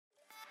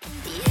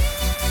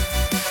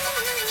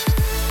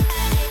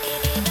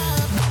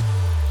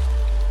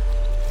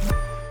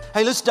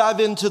Hey, let's dive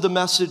into the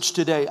message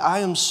today. I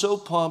am so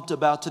pumped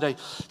about today.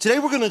 Today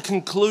we're going to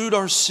conclude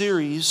our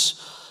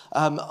series,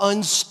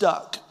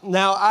 Unstuck.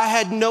 Now, I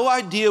had no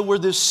idea where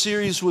this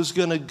series was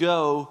going to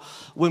go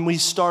when we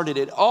started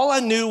it. All I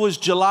knew was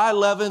July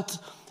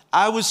 11th,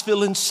 I was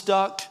feeling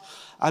stuck.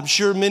 I'm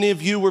sure many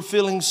of you were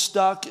feeling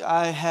stuck.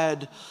 I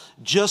had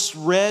just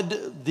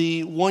read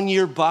the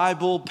one-year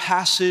Bible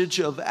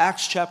passage of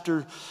Acts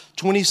chapter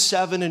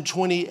 27 and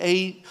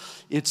 28.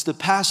 It's the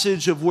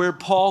passage of where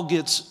Paul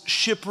gets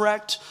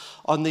shipwrecked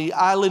on the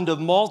island of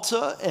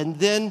Malta, and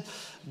then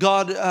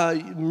God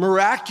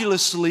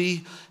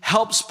miraculously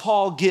helps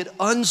Paul get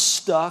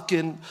unstuck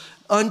and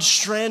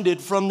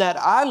unstranded from that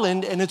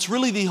island, and it's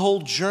really the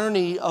whole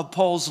journey of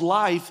Paul's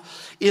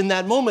life in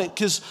that moment.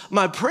 Because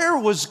my prayer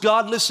was,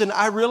 God, listen,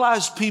 I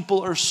realize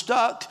people are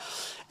stuck,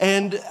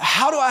 and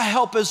how do I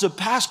help as a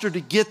pastor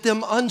to get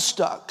them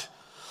unstuck?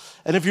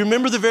 And if you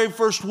remember the very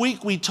first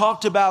week, we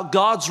talked about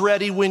God's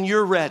ready when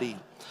you're ready.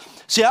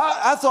 See,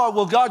 I thought,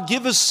 well, God,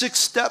 give us 6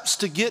 steps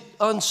to get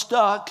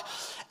unstuck.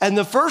 And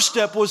the first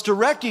step was to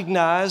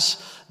recognize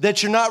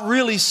that you're not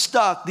really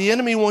stuck. The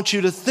enemy wants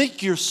you to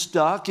think you're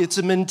stuck. It's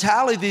a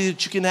mentality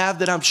that you can have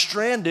that I'm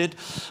stranded,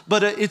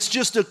 but it's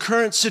just a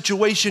current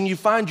situation you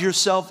find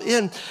yourself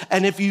in.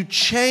 And if you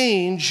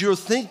change your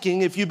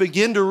thinking, if you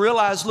begin to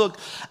realize, look,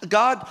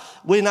 God,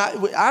 when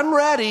I'm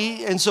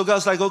ready, and so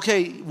God's like,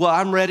 okay, well,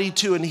 I'm ready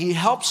too, and he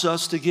helps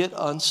us to get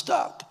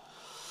unstuck.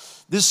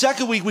 The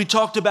second week, we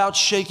talked about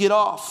shake it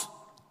off,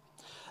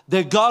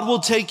 that God will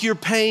take your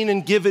pain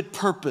and give it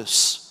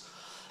purpose.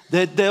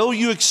 That though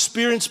you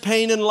experience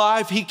pain in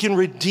life, he can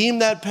redeem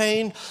that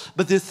pain.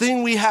 But the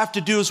thing we have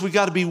to do is we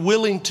got to be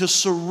willing to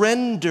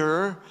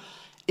surrender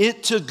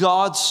it to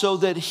God so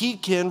that he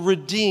can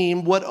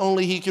redeem what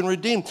only he can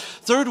redeem.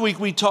 Third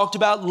week, we talked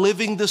about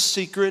living the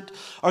secret,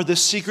 or the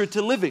secret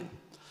to living.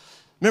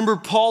 Remember,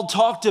 Paul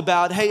talked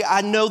about, hey,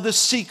 I know the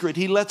secret.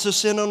 He lets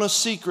us in on a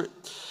secret.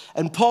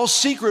 And Paul's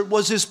secret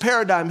was his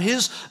paradigm.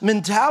 His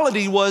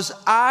mentality was,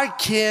 I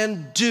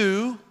can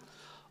do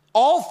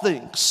all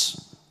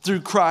things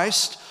through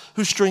Christ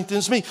who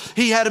strengthens me.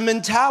 He had a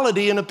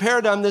mentality and a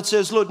paradigm that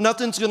says, look,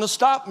 nothing's going to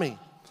stop me.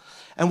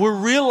 And we're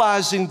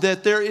realizing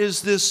that there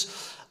is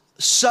this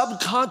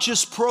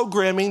subconscious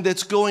programming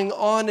that's going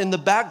on in the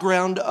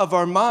background of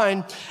our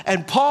mind.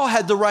 And Paul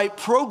had the right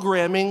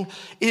programming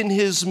in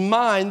his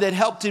mind that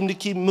helped him to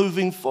keep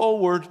moving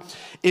forward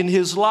in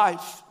his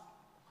life.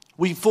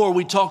 Week 4,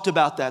 we talked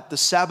about that, the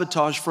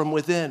sabotage from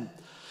within.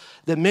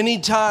 That many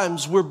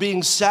times we're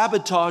being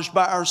sabotaged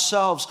by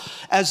ourselves.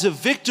 As a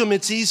victim,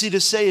 it's easy to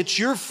say it's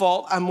your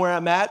fault, I'm where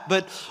I'm at.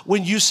 But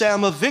when you say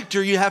I'm a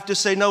victor, you have to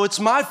say, no, it's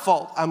my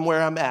fault, I'm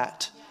where I'm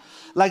at.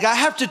 Like I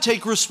have to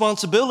take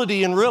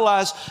responsibility and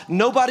realize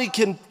nobody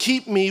can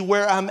keep me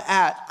where I'm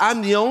at.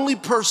 I'm the only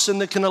person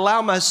that can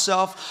allow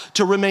myself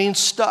to remain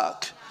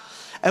stuck.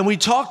 And we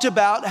talked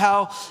about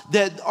how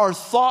that our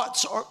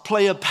thoughts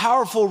play a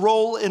powerful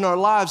role in our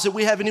lives, that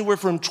we have anywhere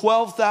from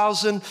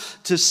 12,000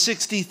 to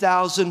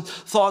 60,000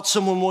 thoughts.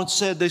 Someone once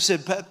said, they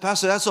said,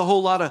 Pastor, that's a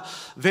whole lot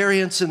of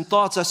variance in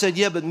thoughts. I said,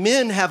 yeah, but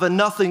men have a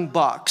nothing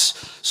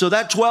box. So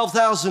that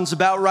 12,000 is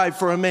about right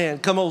for a man.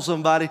 Come on,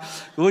 somebody.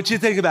 What you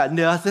think about?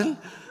 Nothing.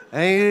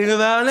 Ain't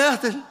about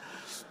nothing.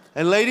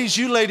 And ladies,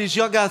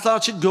 y'all got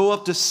thoughts that go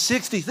up to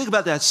 60. Think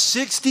about that,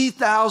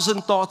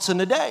 60,000 thoughts in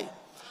a day.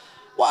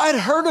 Well, I'd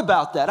heard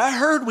about that. I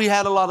heard we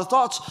had a lot of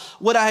thoughts.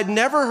 What I had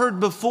never heard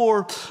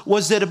before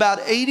was that about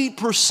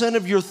 80%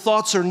 of your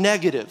thoughts are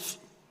negative,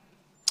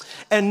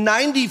 and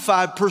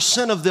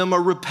 95% of them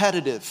are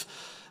repetitive.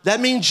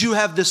 That means you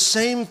have the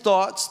same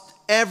thoughts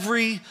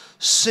every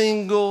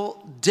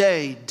single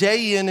day,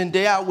 day in and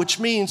day out, which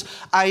means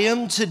I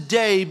am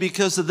today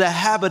because of the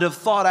habit of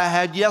thought I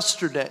had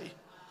yesterday.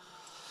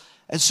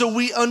 And so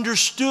we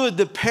understood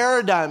the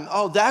paradigm.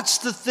 Oh, that's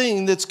the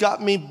thing that's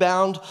got me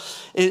bound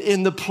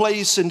in the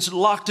place and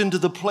locked into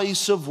the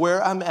place of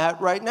where I'm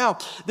at right now.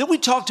 Then we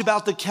talked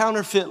about the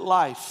counterfeit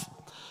life.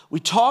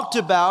 We talked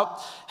about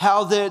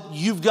how that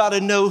you've got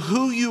to know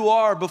who you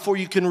are before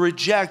you can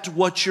reject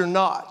what you're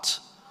not.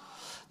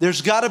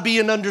 There's got to be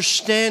an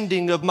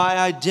understanding of my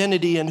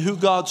identity and who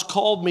God's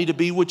called me to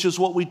be, which is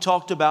what we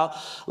talked about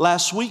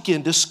last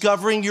weekend,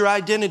 discovering your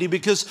identity,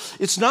 because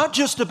it's not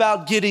just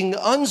about getting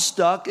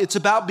unstuck, it's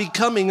about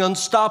becoming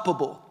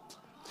unstoppable.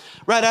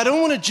 Right? I don't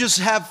want to just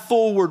have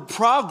forward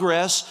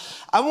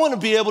progress. I want to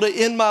be able to,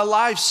 in my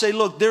life, say,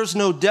 look, there's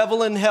no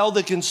devil in hell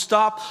that can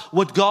stop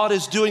what God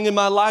is doing in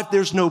my life.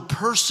 There's no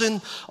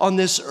person on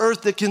this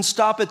earth that can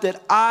stop it,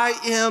 that I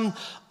am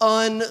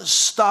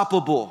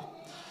unstoppable.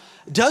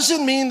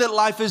 Doesn't mean that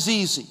life is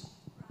easy.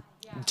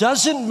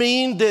 Doesn't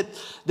mean that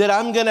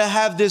I'm going to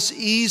have this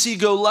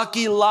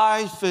easy-go-lucky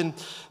life and,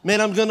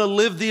 man, I'm going to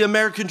live the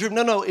American dream.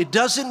 No, it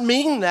doesn't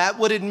mean that.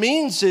 What it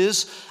means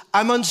is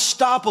I'm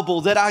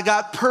unstoppable, that I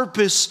got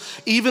purpose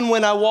even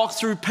when I walk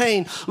through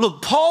pain.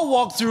 Look, Paul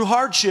walked through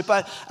hardship.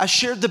 I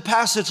shared the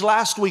passage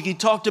last week. He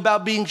talked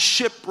about being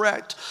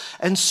shipwrecked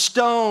and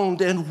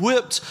stoned and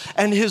whipped.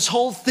 And his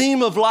whole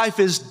theme of life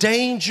is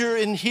danger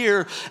in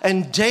here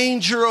and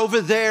danger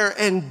over there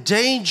and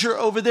danger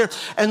over there.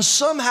 And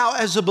somehow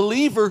as a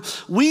believer,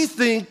 we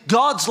think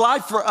God's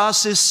life for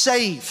us is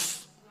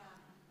safe.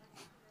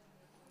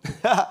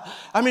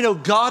 I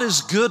mean, God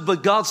is good,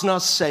 but God's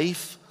not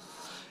safe.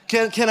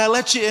 Can I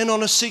let you in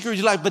on a secret?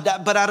 You're like,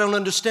 but I don't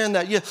understand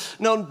that. Yeah,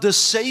 no, the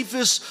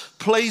safest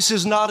place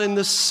is not in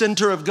the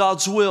center of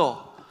God's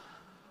will.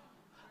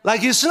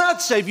 Like, it's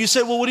not safe. You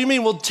say, well, what do you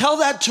mean? Well, tell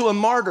that to a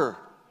martyr.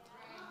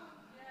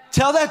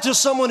 Tell that to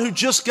someone who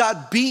just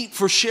got beat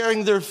for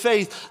sharing their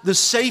faith. The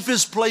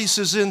safest place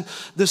is in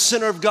the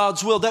center of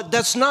God's will.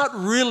 That's not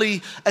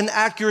really an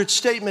accurate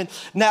statement.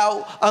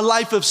 Now, a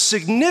life of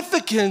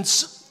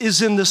significance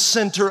is in the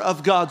center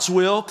of God's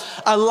will.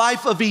 A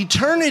life of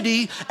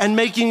eternity and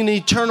making an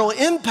eternal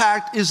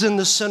impact is in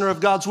the center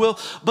of God's will.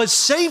 But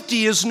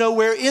safety is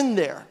nowhere in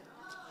there.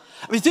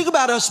 I mean, think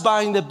about us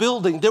buying the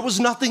building. There was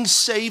nothing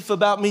safe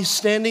about me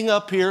standing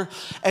up here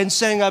and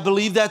saying, I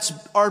believe that's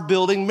our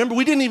building. Remember,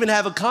 we didn't even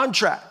have a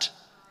contract.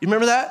 You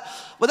remember that?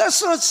 Well,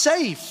 that's not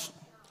safe.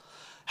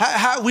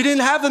 We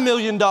didn't have $1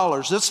 million.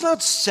 That's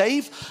not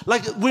safe.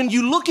 Like, when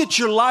you look at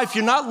your life,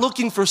 you're not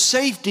looking for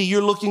safety,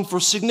 you're looking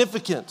for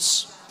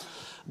significance.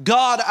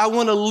 God, I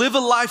want to live a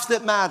life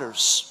that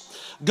matters.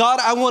 God,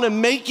 I want to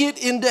make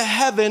it into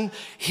heaven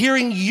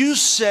hearing you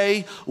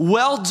say,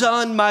 well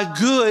done, my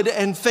good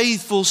and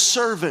faithful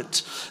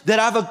servant, that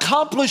I've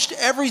accomplished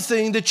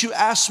everything that you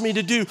asked me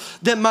to do,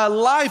 that my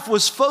life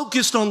was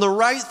focused on the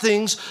right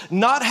things,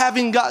 not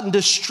having gotten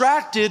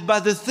distracted by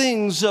the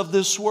things of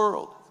this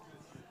world.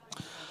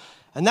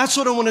 And that's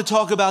what I want to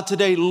talk about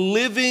today,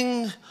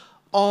 living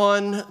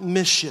on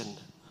mission.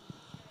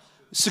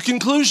 It's the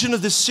conclusion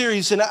of this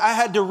series, and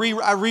I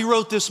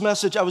rewrote this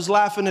message. I was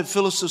laughing at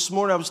Phyllis this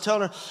morning. I was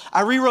telling her,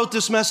 I rewrote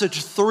this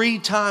message 3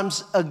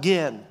 times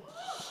again.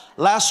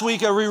 Last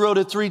week, I rewrote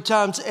it 3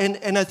 times,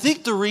 and I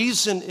think the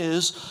reason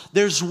is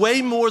there's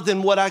way more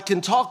than what I can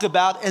talk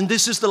about, and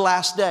this is the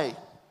last day.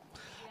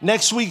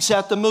 Next week's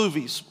at the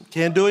movies.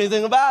 Can't do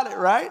anything about it,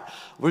 right?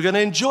 We're going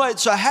to enjoy it.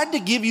 So I had to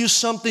give you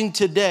something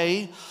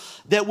today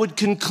that would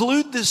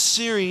conclude this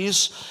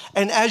series.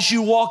 And as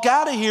you walk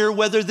out of here,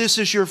 whether this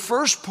is your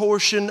first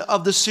portion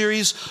of the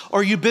series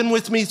or you've been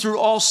with me through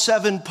all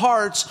 7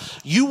 parts,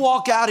 you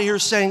walk out of here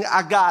saying,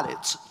 I got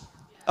it.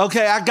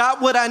 Okay, I got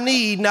what I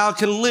need. Now I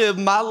can live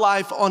my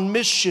life on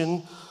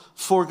mission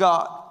for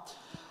God.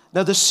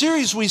 Now the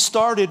series we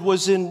started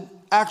was in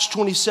Acts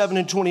 27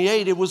 and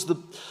 28. It was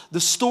the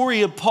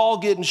story of Paul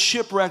getting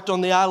shipwrecked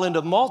on the island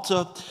of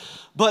Malta.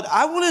 But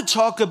I want to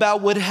talk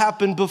about what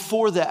happened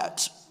before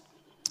that.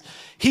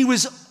 He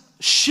was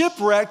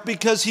shipwrecked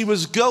because he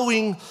was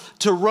going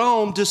to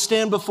Rome to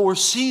stand before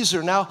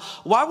Caesar. Now,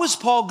 why was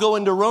Paul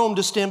going to Rome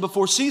to stand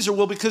before Caesar?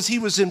 Well, because he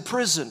was in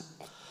prison.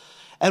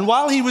 And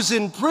while he was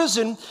in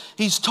prison,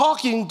 he's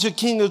talking to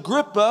King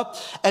Agrippa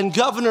and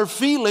Governor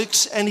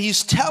Felix, and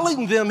he's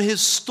telling them his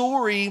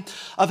story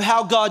of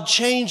how God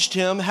changed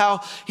him,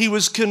 how he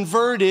was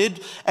converted,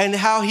 and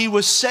how he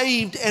was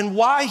saved, and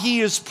why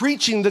he is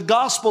preaching the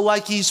gospel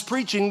like he's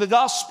preaching the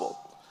gospel.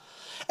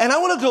 And I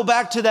want to go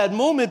back to that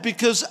moment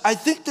because I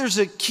think there's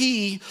a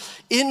key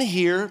in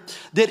here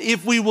that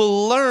if we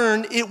will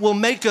learn, it will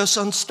make us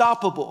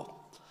unstoppable.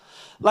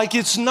 Like,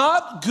 it's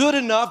not good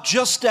enough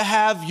just to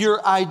have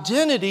your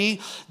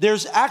identity.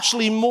 There's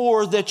actually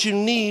more that you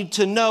need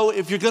to know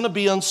if you're going to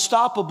be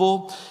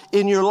unstoppable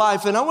in your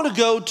life. And I want to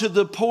go to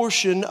the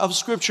portion of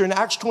scripture in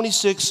Acts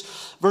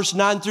 26, verse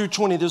 9 through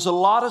 20. There's a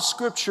lot of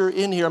scripture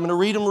in here. I'm going to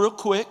read them real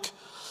quick.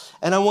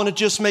 And I want to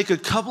just make a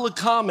couple of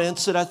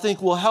comments that I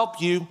think will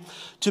help you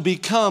to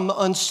become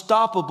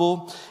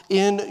unstoppable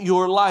in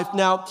your life.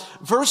 Now,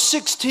 verse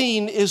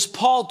 16 is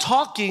Paul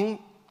talking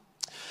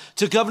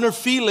to Governor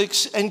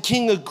Felix and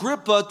King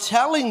Agrippa,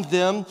 telling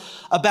them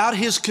about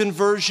his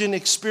conversion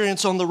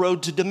experience on the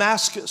road to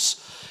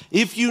Damascus.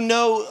 If you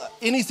know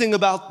anything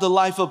about the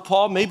life of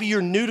Paul, maybe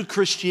you're new to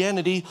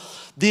Christianity,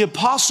 the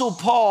Apostle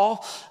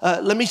Paul,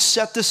 let me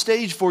set the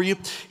stage for you.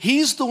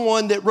 He's the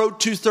one that wrote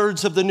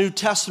 2/3 of the New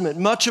Testament.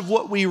 Much of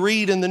what we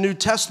read in the New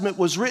Testament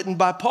was written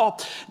by Paul.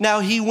 Now,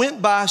 he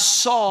went by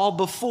Saul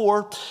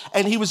before,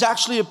 and he was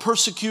actually a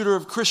persecutor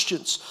of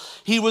Christians.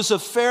 He was a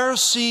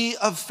Pharisee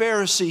of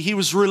Pharisee. He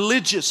was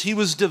religious. He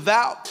was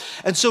devout.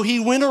 And so he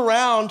went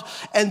around,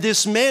 and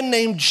this man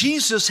named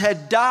Jesus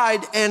had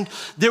died, and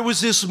there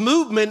was this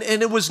movement,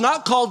 and it was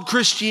not called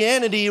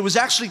Christianity. It was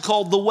actually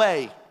called the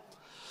Way.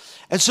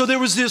 And so there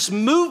was this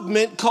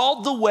movement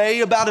called the Way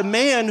about a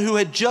man who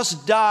had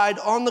just died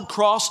on the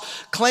cross,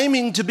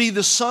 claiming to be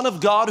the Son of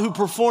God who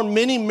performed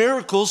many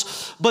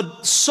miracles.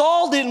 But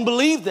Saul didn't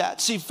believe that.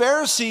 See,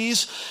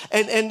 Pharisees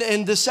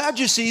and the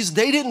Sadducees,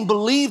 they didn't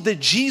believe that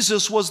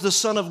Jesus was the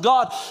Son of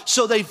God.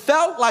 So they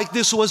felt like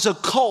this was a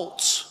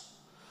cult.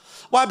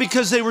 Why?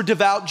 Because they were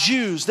devout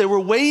Jews. They were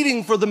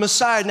waiting for the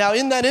Messiah. Now,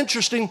 isn't that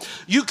interesting?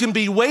 You can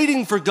be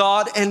waiting for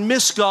God and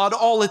miss God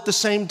all at the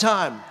same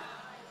time.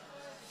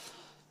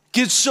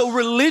 Get so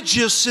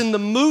religious in the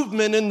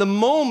movement, in the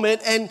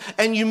moment,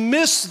 and you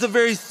miss the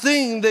very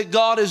thing that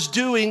God is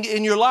doing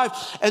in your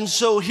life. And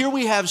so here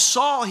we have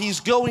Saul. He's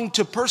going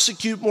to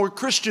persecute more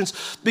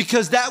Christians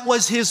because that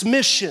was his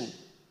mission.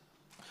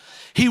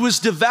 He was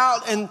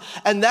devout, and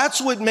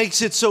that's what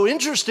makes it so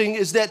interesting,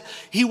 is that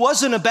he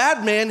wasn't a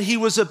bad man. He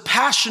was a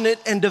passionate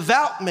and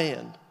devout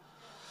man.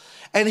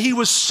 And he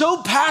was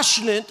so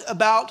passionate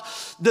about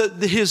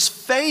his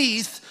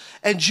faith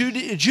and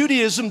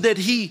Judaism that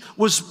he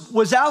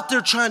was out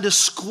there trying to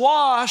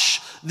squash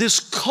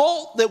this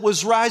cult that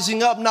was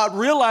rising up, not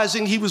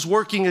realizing he was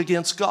working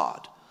against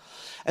God.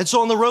 And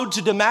so on the road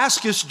to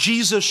Damascus,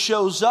 Jesus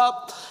shows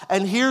up,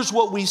 and here's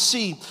what we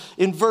see.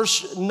 In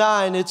verse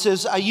 9, it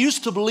says, I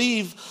used to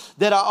believe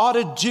that I ought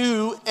to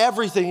do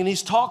everything. And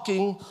he's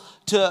talking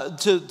to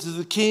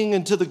the king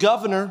and to the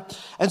governor.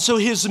 And so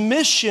his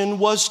mission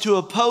was to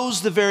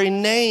oppose the very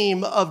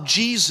name of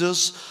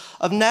Jesus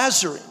of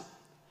Nazareth.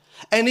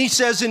 And he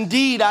says,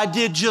 indeed, I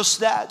did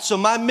just that. So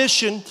my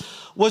mission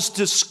was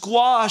to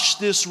squash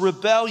this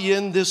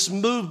rebellion, this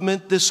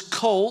movement, this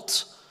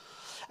cult.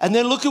 And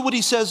then look at what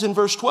he says in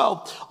verse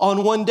 12.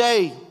 On one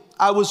day,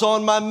 I was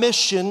on my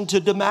mission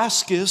to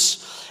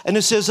Damascus, and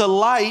it says, a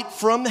light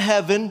from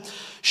heaven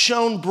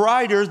shone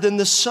brighter than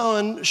the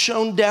sun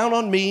shone down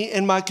on me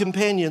and my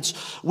companions.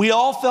 We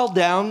all fell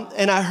down,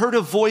 and I heard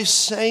a voice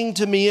saying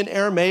to me in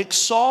Aramaic,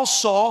 Saul,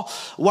 Saul,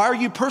 why are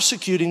you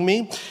persecuting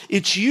me?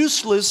 It's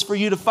useless for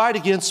you to fight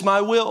against my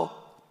will.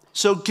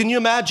 So can you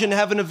imagine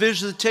having a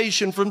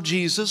visitation from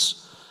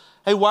Jesus?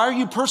 Hey, why are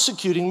you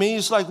persecuting me?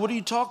 He's like, what are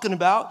you talking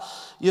about?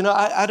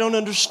 I don't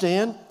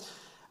understand.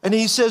 And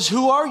he says,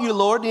 who are you,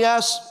 Lord? And he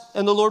asked,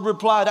 and the Lord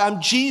replied,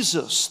 I'm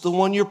Jesus, the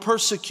one you're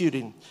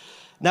persecuting.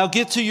 Now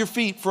get to your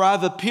feet, for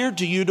I've appeared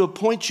to you to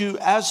appoint you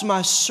as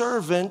my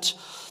servant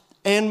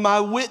and my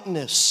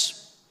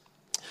witness.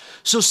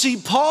 So see,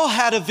 Paul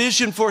had a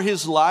vision for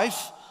his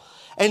life,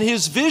 and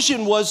his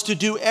vision was to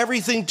do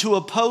everything to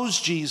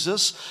oppose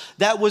Jesus.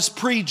 That was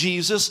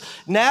pre-Jesus.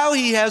 Now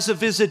he has a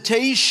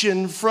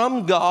visitation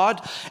from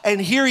God,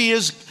 and here he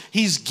is,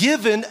 he's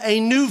given a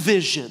new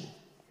vision.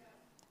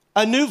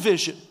 A new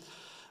vision.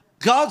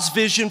 God's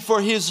vision for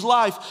his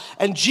life.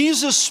 And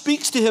Jesus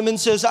speaks to him and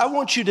says, I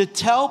want you to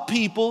tell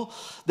people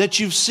that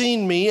you've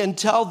seen me and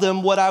tell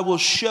them what I will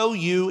show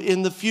you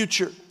in the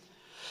future.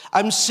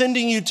 I'm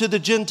sending you to the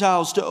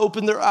Gentiles to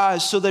open their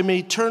eyes so they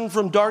may turn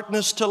from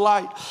darkness to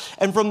light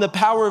and from the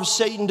power of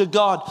Satan to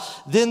God.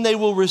 Then they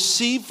will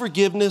receive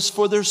forgiveness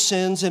for their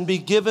sins and be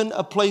given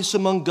a place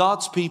among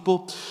God's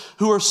people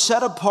who are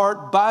set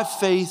apart by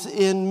faith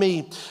in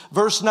me.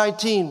 Verse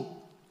 19.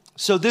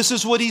 So this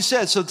is what he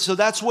says. So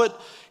that's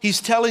what he's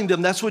telling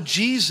them. That's what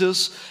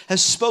Jesus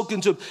has spoken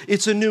to them.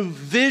 It's a new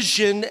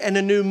vision and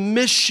a new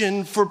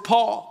mission for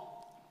Paul.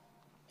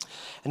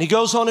 And he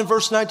goes on in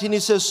verse 19, he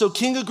says, so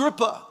King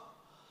Agrippa,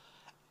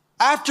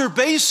 after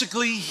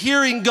basically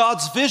hearing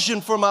God's vision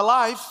for my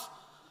life,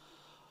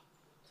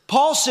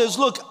 Paul says,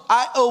 look,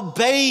 I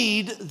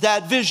obeyed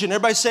that vision.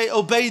 Everybody say,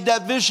 obeyed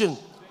that vision.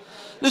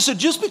 Listen,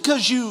 just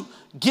because you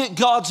get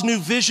God's new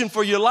vision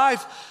for your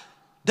life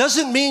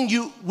doesn't mean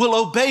you will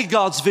obey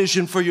God's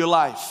vision for your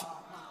life.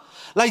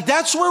 Like,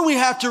 that's where we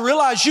have to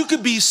realize you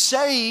could be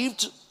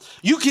saved,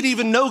 you could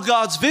even know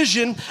God's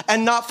vision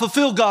and not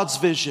fulfill God's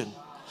vision.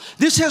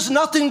 This has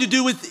nothing to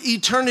do with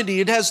eternity.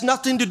 It has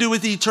nothing to do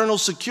with eternal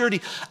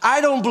security.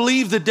 I don't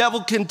believe the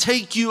devil can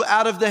take you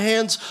out of the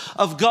hands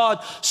of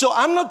God. So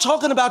I'm not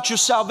talking about your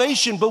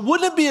salvation, but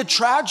wouldn't it be a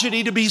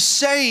tragedy to be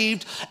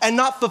saved and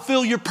not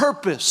fulfill your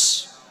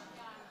purpose?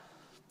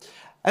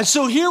 And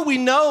so here we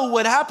know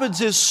what happens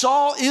is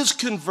Saul is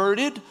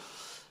converted.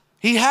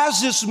 He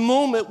has this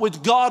moment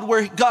with God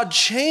where God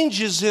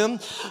changes him,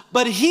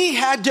 but he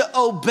had to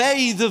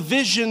obey the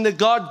vision that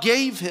God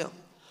gave him.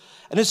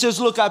 And it says,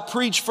 look, I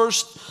preach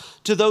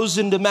first to those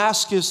in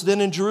Damascus, then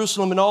in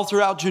Jerusalem and all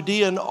throughout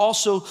Judea, and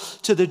also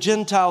to the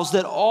Gentiles,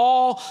 that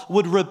all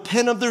would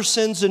repent of their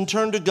sins and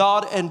turn to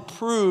God and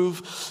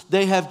prove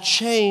they have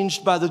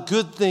changed by the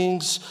good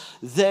things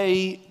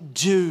they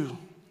do.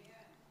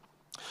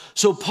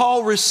 So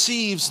Paul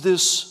receives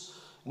this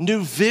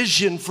new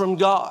vision from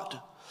God.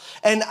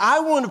 And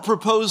I want to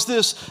propose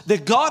this,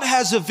 that God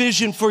has a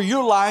vision for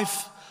your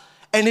life,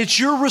 and it's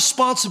your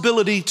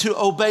responsibility to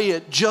obey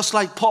it, just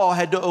like Paul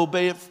had to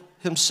obey it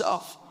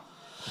himself.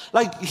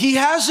 Like, he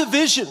has a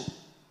vision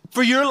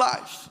for your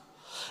life.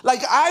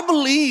 Like, I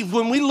believe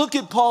when we look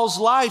at Paul's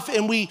life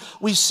and we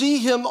see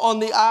him on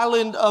the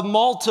island of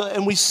Malta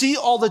and we see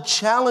all the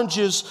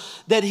challenges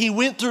that he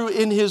went through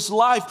in his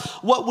life,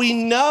 what we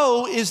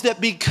know is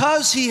that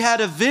because he had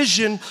a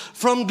vision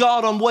from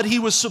God on what he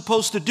was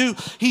supposed to do,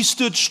 he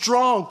stood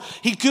strong.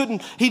 He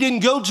didn't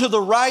go to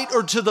the right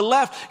or to the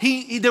left.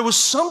 There was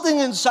something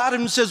inside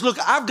him that says, look,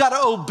 I've got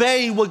to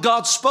obey what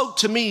God spoke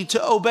to me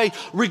to obey,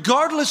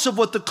 regardless of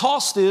what the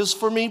cost is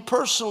for me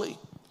personally.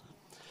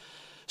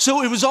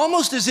 So it was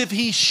almost as if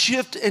he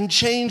shifted and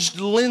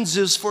changed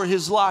lenses for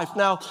his life.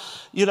 Now,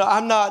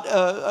 I'm not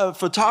a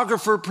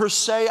photographer per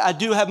se. I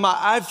do have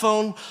my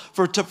iPhone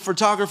for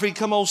photography.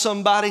 Come on,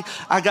 somebody.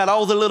 I got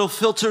all the little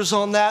filters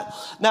on that.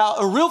 Now,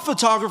 a real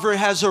photographer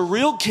has a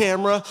real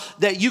camera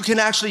that you can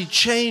actually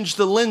change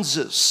the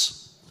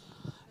lenses.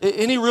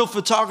 Any real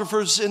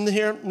photographers in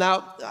here?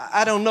 Now,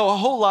 I don't know a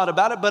whole lot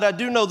about it, but I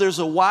do know there's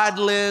a wide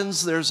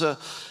lens, there's a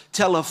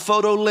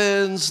telephoto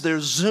lens,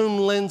 there's zoom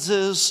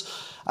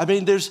lenses. I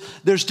mean, there's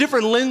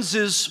different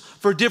lenses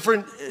for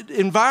different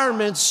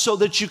environments so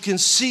that you can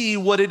see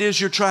what it is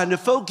you're trying to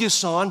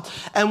focus on.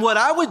 And what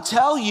I would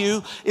tell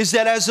you is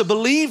that as a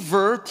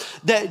believer,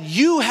 that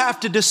you have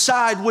to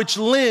decide which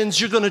lens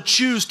you're going to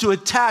choose to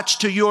attach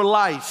to your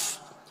life.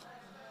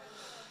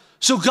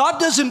 So God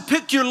doesn't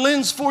pick your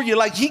lens for you,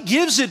 like he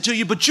gives it to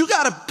you, but you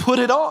got to put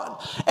it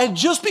on. And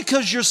just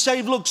because you're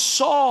saved, look,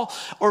 Saul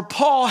or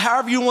Paul,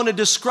 however you want to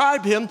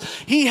describe him,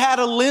 he had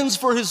a lens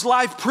for his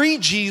life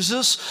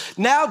pre-Jesus.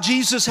 Now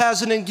Jesus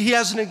has an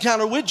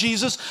encounter with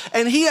Jesus,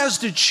 and he has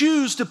to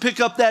choose to pick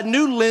up that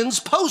new lens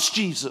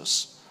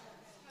post-Jesus.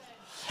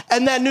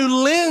 And that new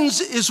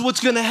lens is what's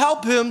going to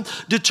help him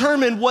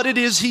determine what it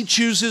is he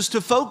chooses to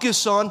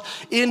focus on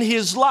in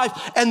his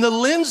life. And the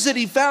lens that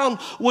he found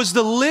was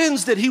the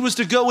lens that he was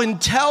to go and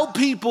tell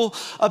people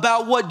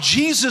about what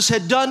Jesus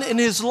had done in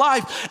his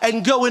life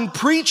and go and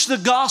preach the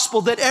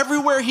gospel, that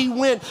everywhere he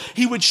went,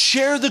 he would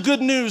share the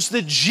good news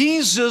that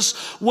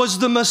Jesus was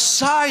the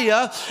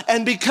Messiah.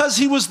 And because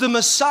he was the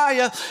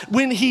Messiah,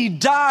 when he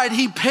died,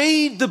 he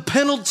paid the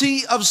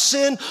penalty of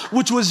sin,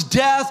 which was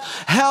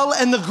death, hell,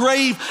 and the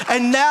grave.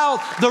 And now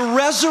the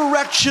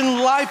resurrection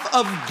life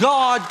of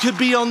God could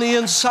be on the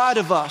inside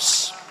of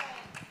us.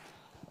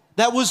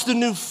 That was the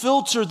new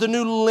filter, the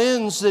new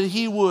lens that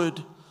he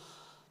would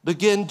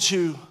begin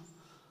to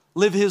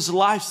live his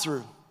life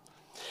through.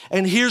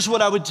 And here's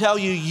what I would tell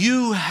you.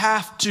 You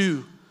have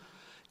to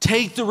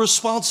take the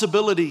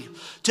responsibility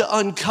to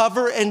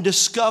uncover and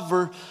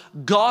discover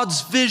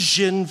God's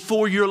vision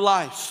for your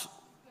life.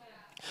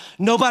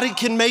 Nobody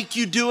can make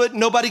you do it.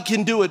 Nobody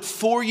can do it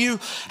for you.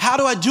 How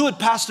do I do it,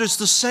 Pastor? It's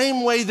the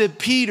same way that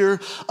Peter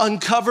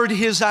uncovered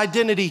his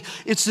identity.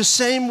 It's the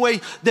same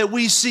way that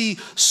we see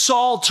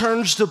Saul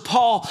turns to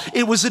Paul.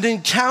 It was an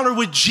encounter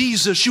with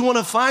Jesus. You want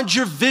to find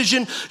your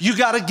vision? You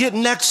got to get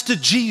next to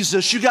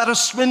Jesus. You got to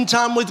spend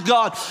time with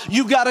God.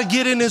 You got to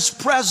get in his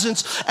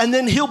presence, and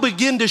then he'll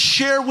begin to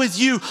share with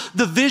you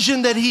the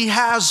vision that he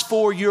has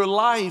for your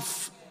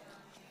life.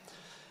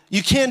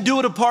 You can't do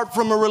it apart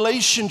from a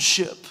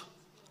relationship.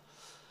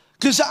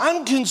 Because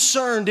I'm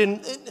concerned,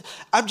 and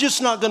I'm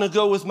just not going to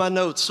go with my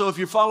notes. So if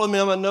you're following me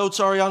on my notes,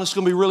 Ariana, it's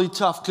going to be really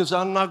tough because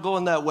I'm not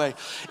going that way.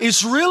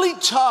 It's really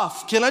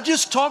tough. Can I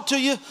just talk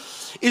to you?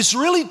 It's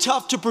really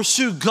tough to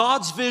pursue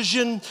God's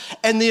vision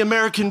and the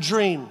American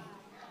dream.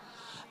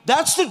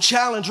 That's the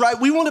challenge, right?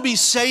 We want to be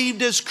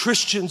saved as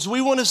Christians.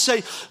 We want to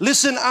say,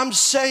 listen, I'm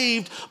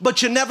saved,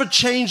 but you never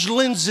changed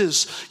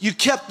lenses. You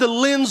kept the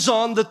lens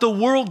on that the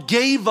world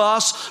gave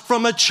us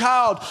from a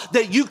child,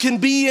 that you can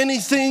be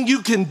anything,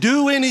 you can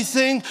do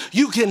anything,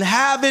 you can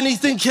have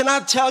anything. Can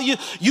I tell you,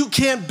 you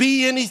can't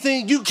be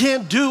anything, you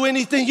can't do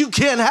anything, you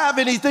can't have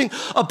anything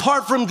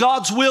apart from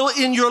God's will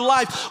in your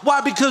life.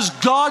 Why? Because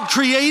God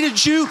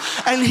created you,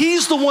 and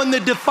he's the one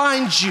that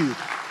defines you.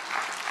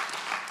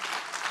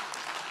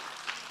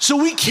 So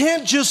we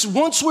can't just,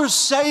 once we're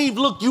saved,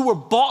 look, you were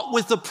bought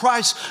with a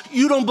price.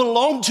 You don't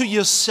belong to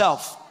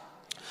yourself.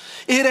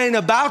 It ain't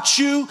about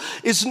you.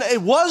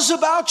 It was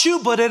about you,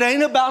 but it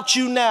ain't about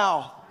you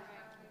now.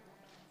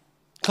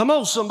 Come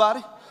on,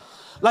 somebody.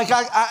 Like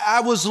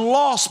I was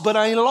lost, but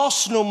I ain't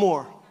lost no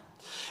more.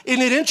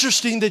 Isn't it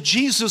interesting that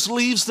Jesus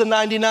leaves the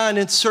 99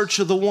 in search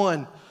of the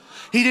one?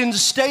 He didn't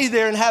stay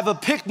there and have a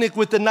picnic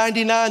with the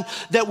 99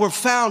 that were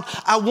found.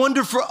 I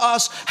wonder for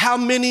us, how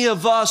many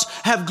of us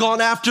have gone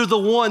after the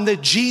one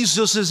that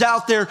Jesus is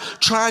out there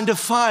trying to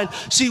find?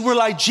 See, we're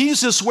like,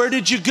 Jesus, where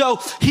did you go?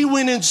 He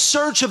went in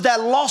search of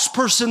that lost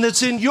person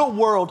that's in your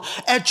world,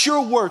 at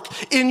your work,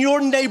 in your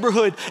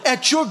neighborhood,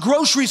 at your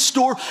grocery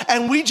store,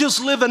 and we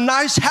just live a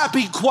nice,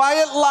 happy,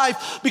 quiet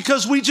life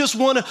because we just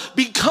want to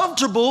be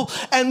comfortable.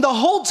 And the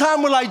whole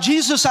time we're like,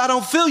 Jesus, I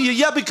don't feel you.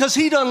 Yeah, because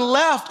he done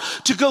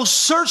left to go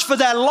search for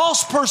that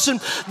lost person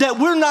that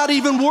we're not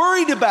even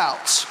worried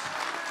about.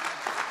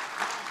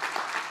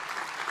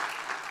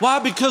 Why?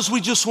 Because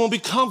we just want to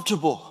be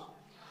comfortable.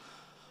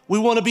 We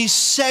want to be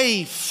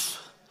safe.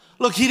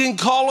 Look, he didn't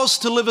call us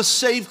to live a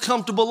safe,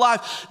 comfortable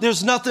life.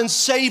 There's nothing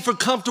safe or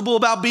comfortable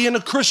about being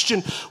a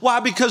Christian.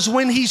 Why? Because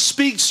when he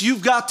speaks,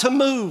 you've got to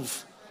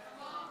move.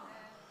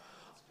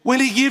 When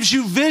he gives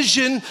you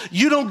vision,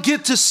 you don't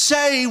get to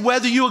say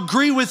whether you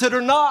agree with it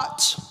or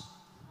not.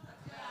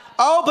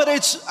 Oh,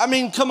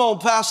 but come on,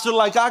 Pastor,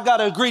 like I got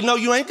to agree. No,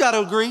 you ain't got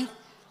to agree.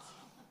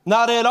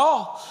 Not at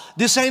all.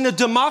 This ain't a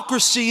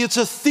democracy, it's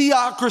a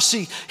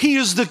theocracy. He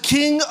is the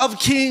King of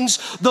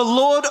Kings, the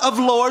Lord of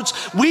Lords.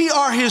 We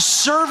are his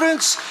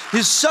servants,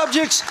 his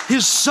subjects,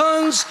 his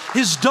sons,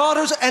 his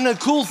daughters. And the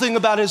cool thing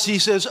about it is he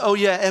says, oh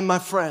yeah, and my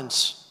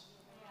friends.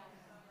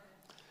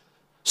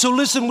 So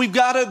listen, we've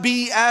got to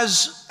be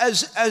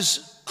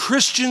as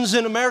Christians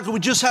in America, we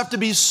just have to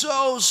be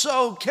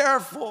so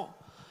careful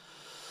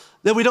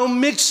that we don't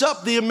mix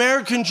up the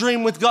American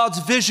dream with God's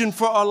vision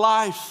for our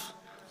life.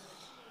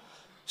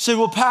 You say,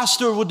 well,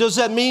 Pastor, does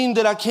that mean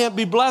that I can't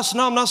be blessed?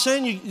 No, I'm not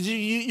saying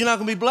you're not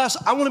going to be blessed.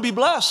 I want to be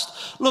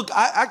blessed. Look,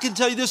 I can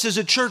tell you this, as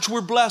a church,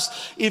 we're blessed.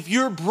 If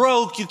you're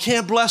broke, you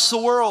can't bless the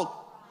world.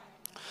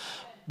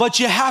 But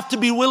you have to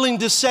be willing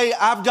to say,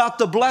 I've got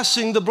the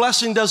blessing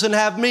doesn't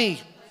have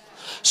me.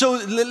 So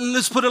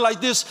let's put it like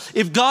this.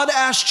 If God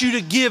asked you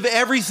to give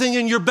everything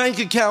in your bank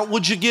account,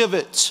 would you give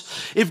it?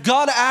 If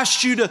God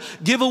asked you to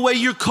give away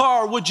your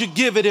car, would you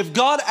give it? If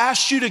God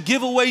asked you to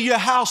give away your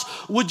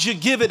house, would you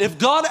give it? If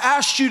God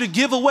asked you to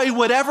give away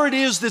whatever it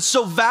is that's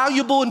so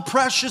valuable and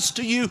precious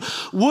to you,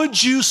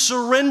 would you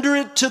surrender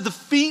it to the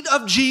feet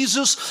of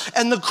Jesus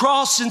and the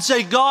cross and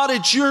say, God,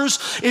 it's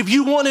yours. If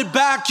you want it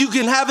back, you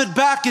can have it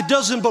back. It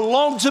doesn't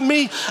belong to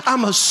me.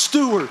 I'm a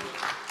steward.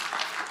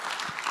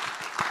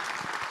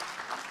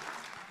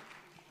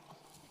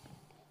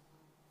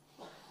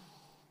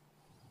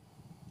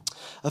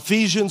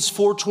 Ephesians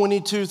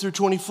 4:22 through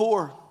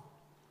 24.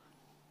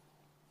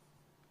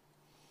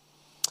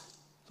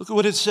 Look at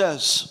what it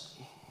says.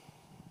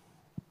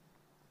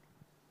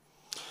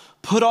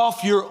 Put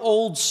off your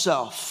old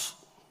self,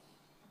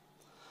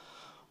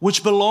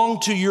 which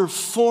belonged to your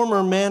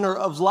former manner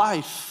of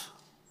life.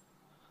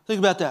 Think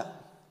about that.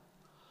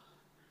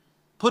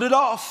 Put it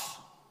off.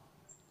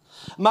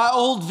 My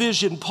old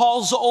vision,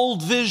 Paul's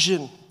old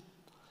vision.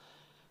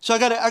 So I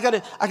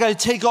gotta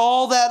take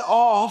all that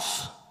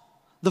off.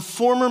 The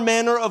former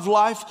manner of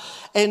life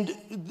and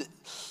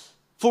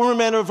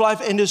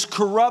is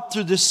corrupt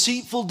through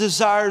deceitful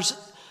desires,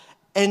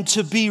 and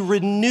to be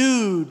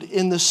renewed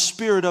in the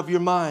spirit of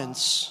your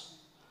minds,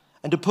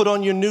 and to put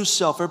on your new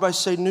self. Everybody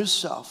say new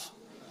self.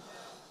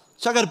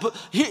 So I got to put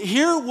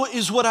here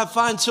is what I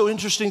find so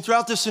interesting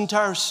throughout this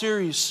entire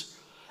series,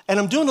 and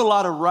I'm doing a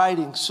lot of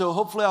writing, so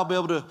hopefully I'll be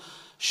able to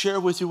share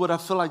with you what I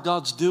feel like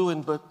God's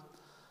doing. But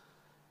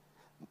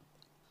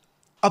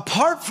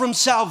apart from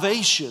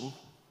salvation,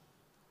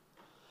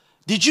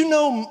 did you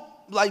know,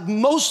 like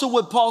most of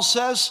what Paul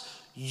says,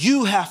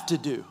 you have to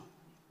do?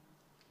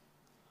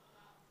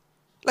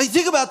 Like,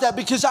 think about that,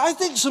 because I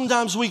think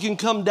sometimes we can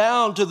come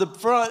down to the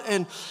front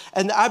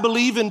and I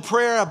believe in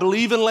prayer, I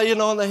believe in laying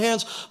on the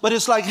hands, but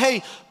it's like,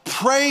 hey,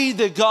 pray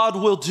that God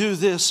will do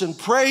this, and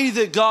pray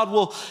that God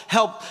will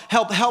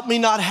help me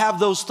not have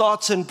those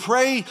thoughts, and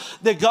pray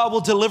that God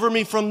will deliver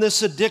me from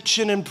this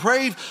addiction, and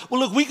pray. Well,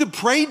 look, we could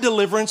pray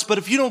deliverance, but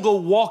if you don't go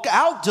walk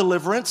out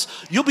deliverance,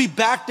 you'll be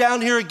back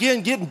down here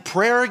again getting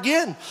prayer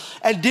again.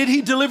 And did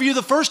he deliver you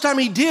the first time?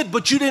 He did,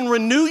 but you didn't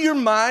renew your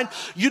mind.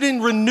 You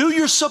didn't renew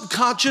your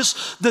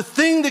subconscious. The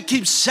thing that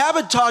keeps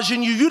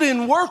sabotaging you, you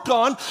didn't work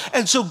on.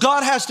 And so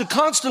God has to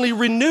constantly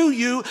renew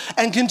you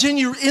and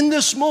continue in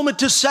this moment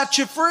to set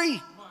you free.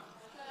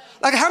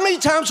 Like, how many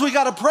times we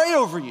got to pray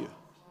over you?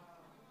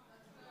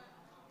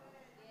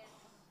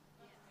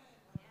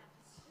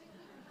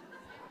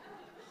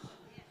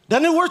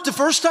 Doesn't it work the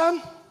first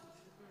time?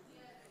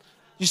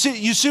 You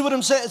see what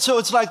I'm saying? So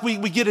it's like we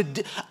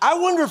get I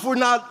wonder if we're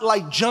not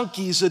like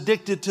junkies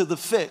addicted to the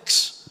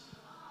fix.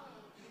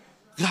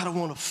 God, I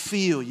want to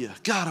feel you.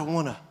 God, I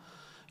want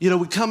to,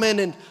 we come in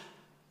and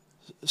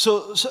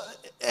so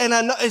and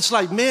I know it's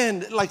like,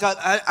 man, like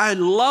I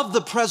love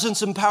the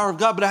presence and power of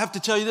God, but I have to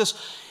tell you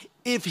this.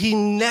 If he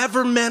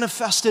never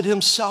manifested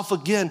himself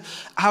again,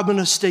 I'm going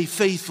to stay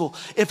faithful.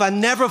 If I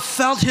never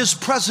felt his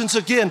presence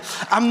again,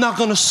 I'm not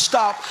going to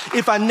stop.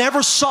 If I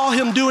never saw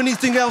him do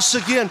anything else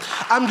again,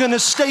 I'm going to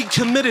stay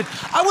committed.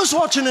 I was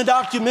watching a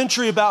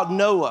documentary about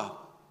Noah.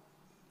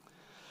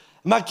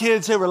 My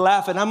kids, they were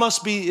laughing. It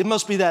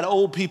must be that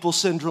old people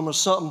syndrome or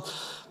something.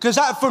 Because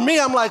for me,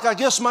 I'm like, I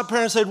guess my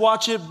parents, they'd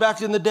watch it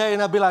back in the day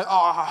and I'd be like,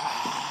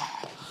 oh.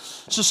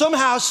 So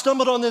somehow I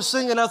stumbled on this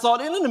thing and I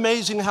thought, isn't it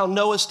amazing how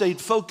Noah stayed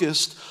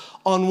focused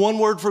on one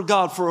word for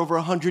God for over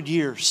 100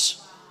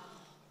 years?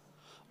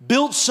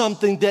 Built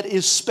something that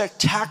is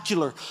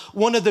spectacular,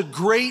 one of the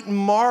great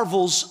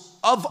marvels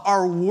of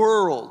our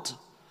world,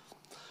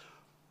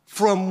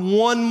 from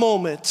one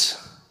moment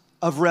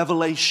of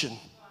revelation.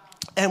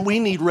 And we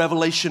need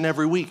revelation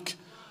every week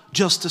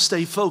just to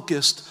stay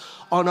focused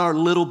on our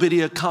little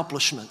bitty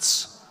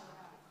accomplishments.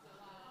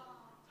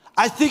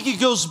 I think it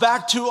goes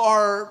back to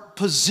our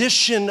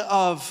position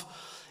of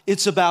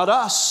it's about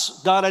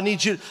us. God, I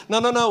need you.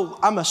 No,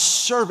 I'm a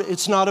servant.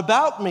 It's not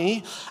about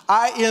me.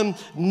 I am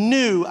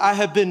new. I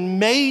have been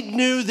made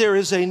new. There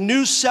is a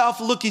new self.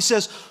 Look, he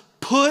says,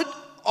 put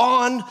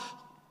on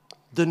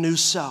the new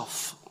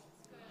self.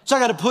 So I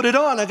got to put it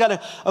on.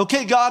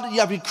 Okay, God,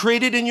 I've been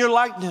created in your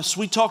likeness.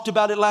 We talked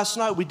about it last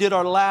night. We did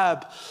our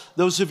lab.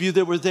 Those of you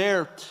that were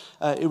there,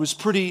 it was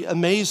pretty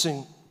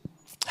amazing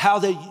how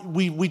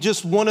we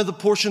just, one of the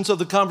portions of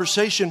the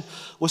conversation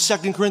was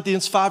 2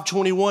 Corinthians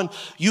 5:21.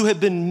 You have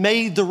been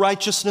made the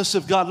righteousness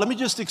of God. Let me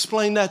just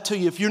explain that to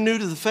you. If you're new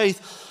to the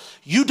faith,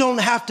 you don't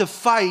have to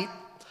fight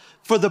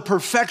for the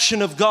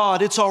perfection of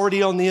God. It's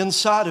already on the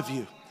inside of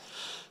you.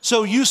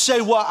 So you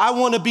say, well, I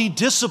want to be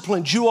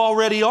disciplined. You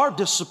already are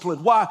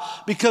disciplined. Why?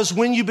 Because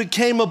when you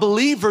became a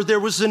believer, there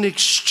was an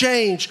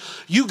exchange.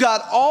 You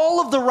got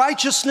all of the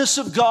righteousness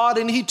of God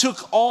and He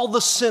took all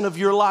the sin of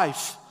your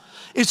life.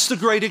 It's the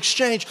great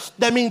exchange.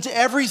 That means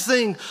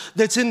everything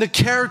that's in the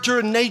character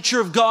and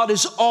nature of God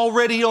is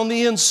already on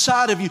the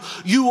inside of you.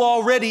 You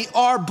already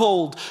are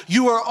bold.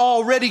 You are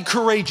already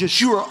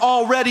courageous. You are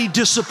already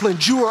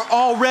disciplined. You are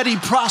already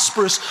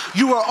prosperous.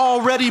 You are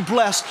already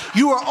blessed.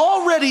 You are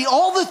already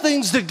all the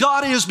things that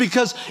God is,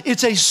 because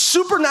it's a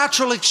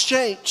supernatural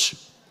exchange.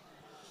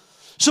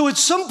 So at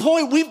some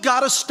point, we've got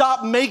to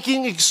stop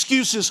making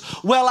excuses.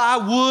 Well, I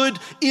would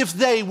if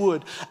they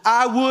would.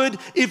 I would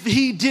if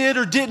he did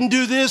or didn't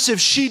do this.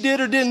 If she did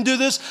or didn't do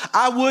this,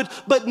 I would.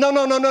 But no.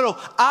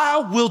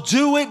 I will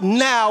do it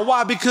now.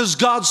 Why? Because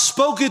God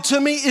spoke it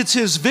to me. It's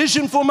His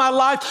vision for my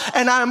life,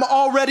 and I'm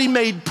already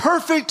made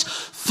perfect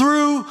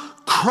through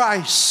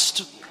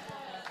Christ.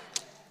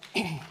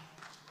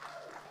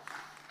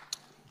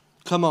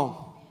 Come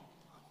on.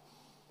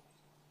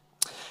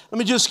 Let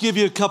me just give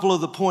you a couple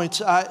of the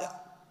points.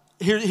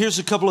 Here's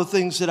a couple of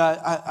things that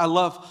I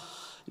love.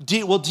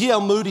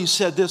 D.L. Moody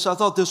said this. I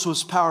thought this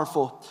was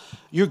powerful.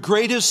 Your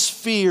greatest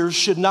fear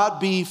should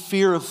not be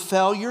fear of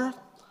failure,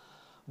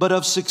 but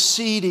of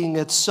succeeding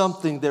at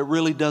something that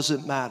really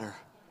doesn't matter.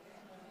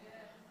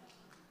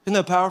 Isn't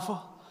that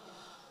powerful?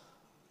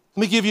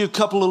 Let me give you a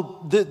couple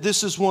of,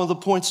 this is one of the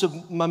points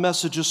of my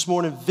message this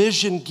morning.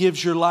 Vision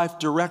gives your life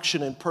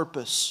direction and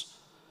purpose.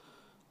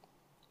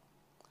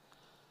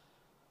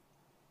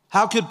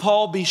 How could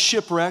Paul be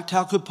shipwrecked?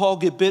 How could Paul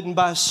get bitten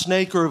by a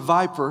snake or a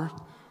viper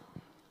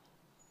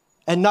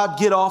and not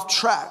get off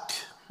track?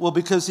 Well,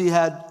 because he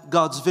had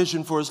God's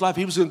vision for his life.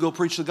 He was going to go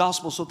preach the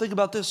gospel. So think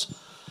about this.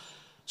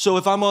 So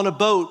if I'm on a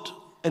boat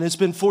and it's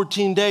been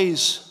 14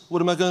 days,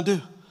 what am I going to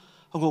do?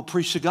 I'm going to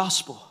preach the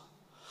gospel.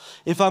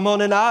 If I'm on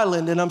an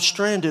island and I'm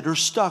stranded or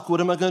stuck, what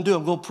am I going to do?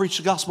 I'm going to preach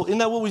the gospel. Isn't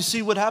that what we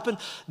see what happened?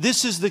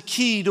 This is the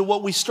key to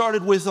what we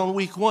started with on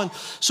week 1.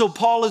 So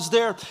Paul is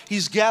there.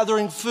 He's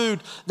gathering food.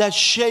 That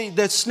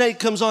snake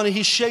comes on and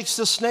he shakes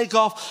the snake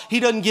off. He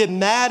doesn't get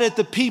mad at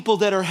the people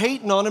that are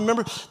hating on him.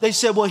 Remember, they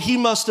said, well, he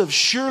must have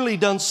surely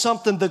done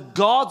something. The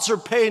gods are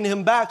paying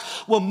him back.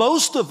 Well,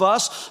 most of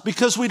us,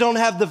 because we don't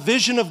have the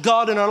vision of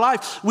God in our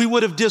life, we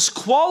would have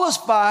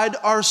disqualified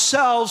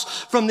ourselves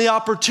from the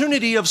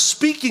opportunity of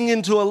speaking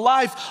into a life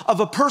of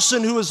a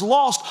person who is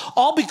lost,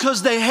 all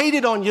because they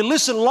hated on you.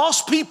 Listen,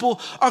 lost people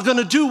are going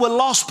to do what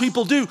lost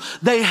people do.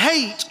 They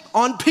hate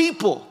on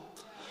people.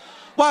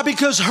 Why?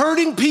 Because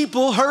hurting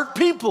people hurt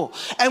people.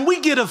 And we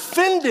get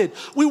offended.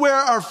 We wear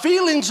our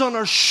feelings on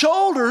our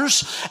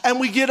shoulders and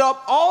we get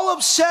all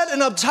upset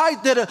and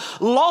uptight that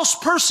a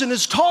lost person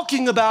is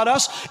talking about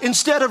us,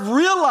 instead of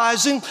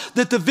realizing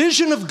that the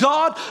vision of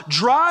God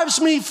drives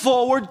me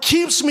forward,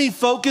 keeps me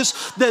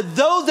focused, that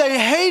though they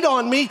hate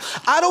on me,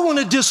 I don't want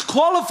to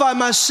disqualify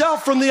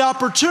myself from the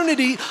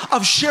opportunity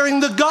of sharing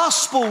the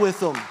gospel with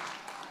them.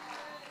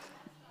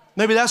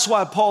 Maybe that's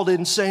why Paul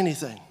didn't say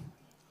anything.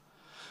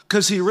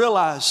 Because he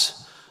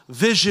realized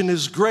vision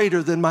is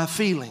greater than my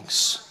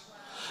feelings.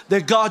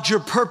 That God,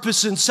 your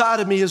purpose inside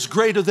of me is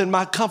greater than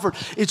my comfort.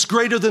 It's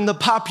greater than the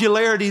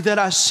popularity that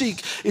I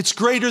seek. It's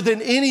greater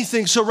than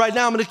anything. So right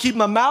now I'm going to keep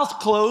my mouth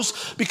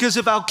closed, because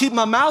if I'll keep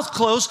my mouth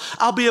closed,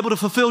 I'll be able to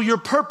fulfill your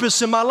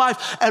purpose in my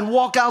life and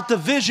walk out the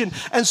vision.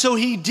 And so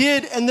he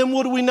did. And then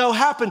what do we know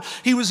happened?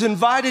 He was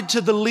invited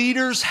to the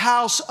leader's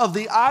house of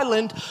the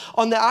island,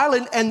 on the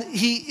island, and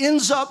he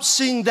ends up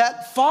seeing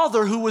that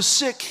father who was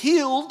sick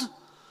healed.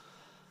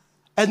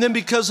 And then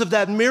because of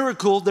that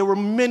miracle, there were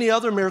many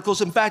other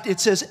miracles. In fact, it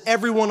says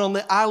everyone on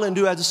the island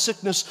who had a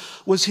sickness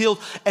was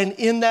healed. And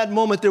in that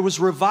moment, there was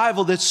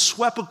revival that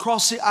swept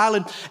across the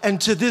island.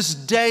 And to this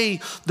day,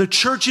 the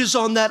churches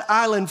on that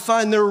island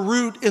find their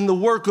root in the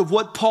work of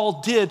what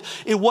Paul did.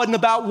 It wasn't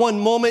about one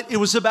moment. It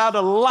was about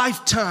a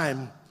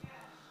lifetime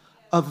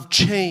of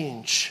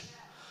change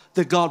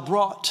that God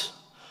brought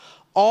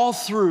all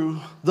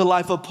through the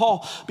life of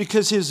Paul,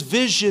 because his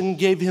vision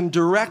gave him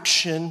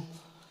direction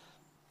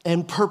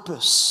and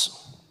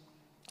purpose.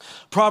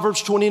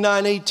 Proverbs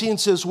 29:18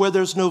 says, where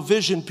there's no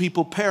vision,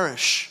 people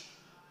perish.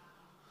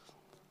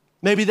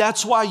 Maybe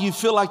that's why you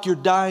feel like you're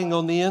dying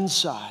on the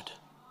inside.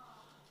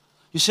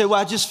 You say, well,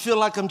 I just feel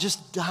like I'm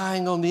just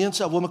dying on the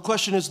inside. Well, my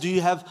question is, do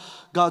you have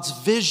God's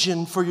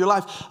vision for your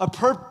life? A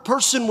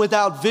person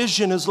without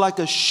vision is like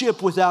a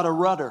ship without a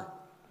rudder,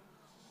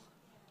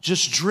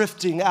 just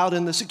drifting out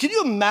in the sea. Can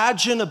you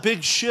imagine a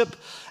big ship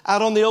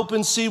out on the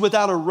open sea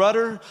without a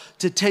rudder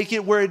to take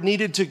it where it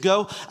needed to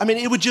go? I mean,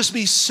 it would just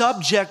be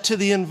subject to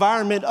the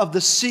environment of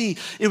the sea.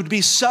 It would be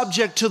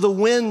subject to the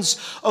winds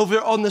over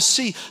on the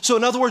sea. So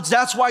in other words,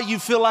 that's why you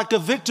feel like a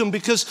victim,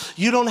 because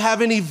you don't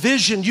have any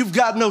vision. You've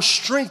got no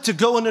strength to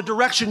go in a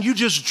direction. You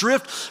just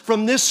drift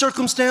from this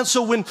circumstance.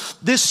 So when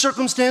this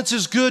circumstance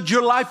is good,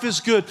 your life is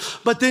good.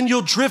 But then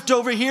you'll drift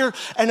over here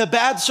and a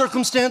bad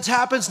circumstance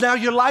happens. Now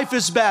your life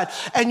is bad.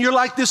 And you're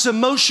like this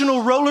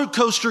emotional roller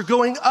coaster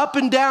going up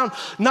and down,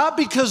 not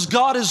because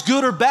God is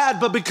good or bad,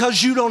 but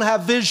because you don't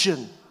have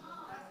vision.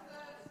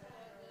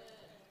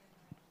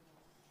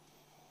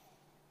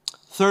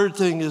 Third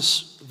thing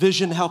is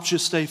vision helps you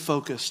stay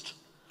focused.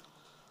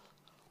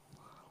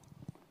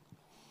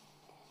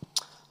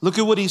 Look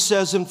at what he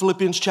says in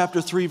Philippians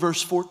chapter 3,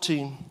 verse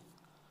 14.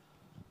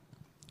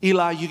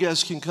 Eli, you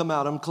guys can come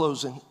out. I'm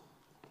closing.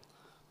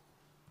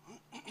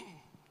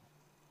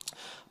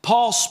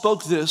 Paul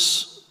spoke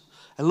this,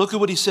 and look at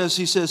what he says.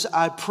 He says,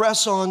 I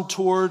press on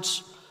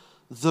towards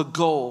the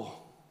goal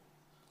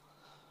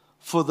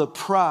for the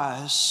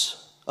prize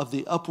of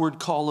the upward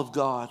call of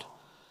God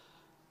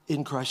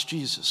in Christ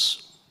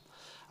Jesus.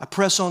 I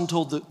press on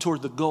toward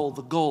the goal.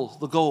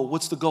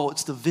 What's the goal?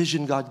 It's the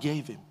vision God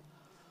gave him.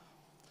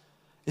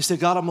 It's that,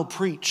 God, I'm going to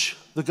preach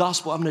the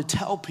gospel. I'm going to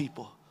tell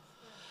people.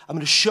 I'm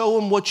going to show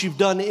them what you've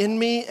done in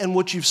me and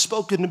what you've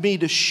spoken to me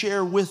to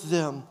share with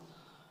them.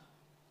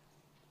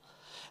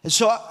 And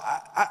so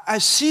I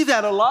see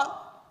that a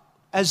lot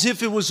as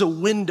if it was a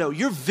window.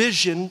 Your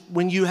vision,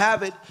 when you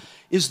have it,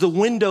 is the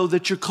window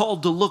that you're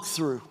called to look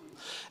through.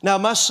 Now,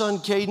 my son,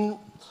 Caden,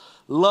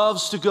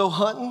 loves to go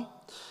hunting.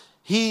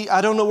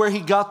 I don't know where he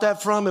got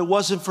that from. It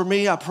wasn't for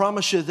me, I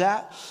promise you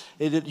that.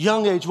 At a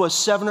young age,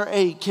 7 or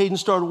 8, Caden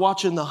started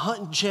watching the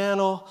hunting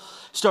channel,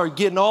 started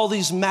getting all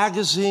these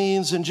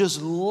magazines, and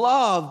just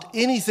loved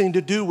anything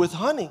to do with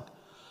hunting.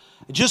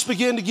 It just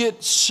began to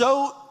get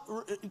so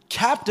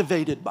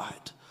captivated by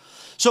it.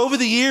 So over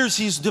the years,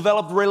 he's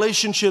developed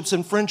relationships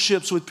and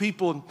friendships with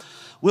people. And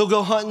we'll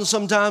go hunting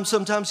sometimes.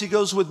 Sometimes he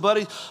goes with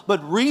buddies.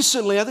 But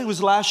recently, I think it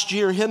was last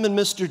year, him and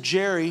Mr.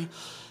 Jerry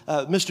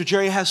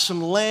has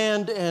some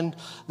land, and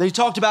they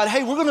talked about,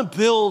 hey, we're going to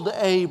build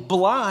a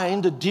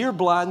deer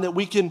blind that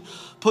we can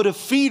put a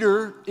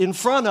feeder in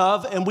front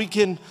of, and we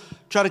can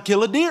try to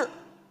kill a deer.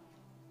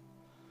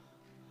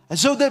 And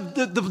so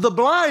the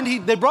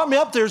blind, they brought me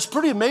up there. It's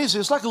pretty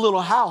amazing. It's like a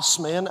little house,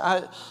 man.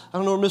 I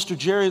don't know where Mr.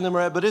 Jerry and them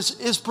are at, but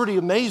it's pretty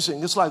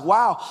amazing. It's like,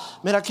 wow,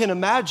 man, I can't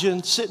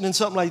imagine sitting in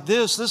something like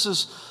this. This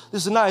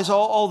is nice.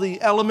 All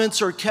the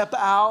elements are kept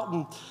out,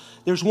 and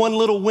there's one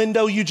little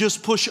window you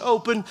just push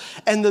open.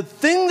 And the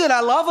thing that I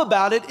love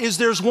about it is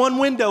there's one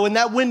window, and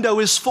that window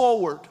is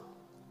forward.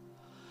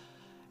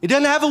 It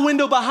doesn't have a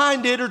window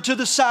behind it or to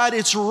the side.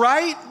 It's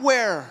right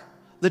where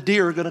the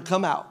deer are going to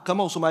come out. Come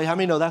on, somebody. How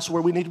many know that's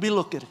where we need to be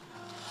looking?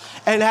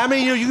 And how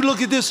many of you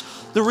look at this?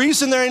 The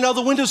reason there ain't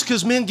other windows is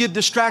because men get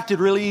distracted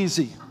really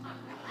easy.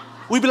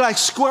 We'd be like,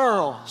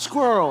 squirrel,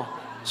 squirrel,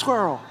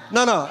 squirrel.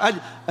 No,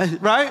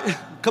 right?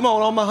 Come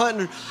on, all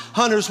my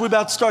hunters, we're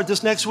about to start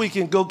this next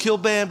weekend. Go kill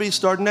Bambi,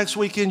 start next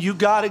weekend. You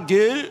got to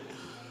get it.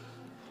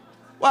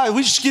 Why?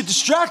 We just get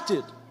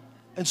distracted.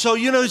 And so,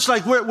 it's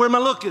like, where am I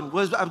looking?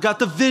 Well, I've got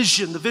the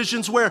vision. The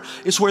vision's where?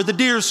 It's where the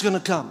deer's going to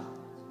come.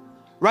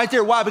 Right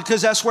there. Why?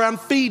 Because that's where I'm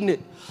feeding it.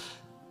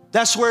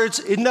 That's where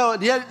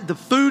the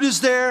food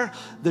is there.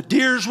 The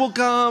deers will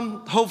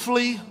come.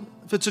 Hopefully,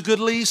 if it's a good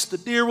lease, the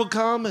deer will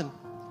come. And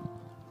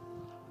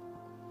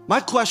my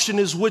question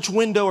is, which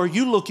window are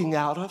you looking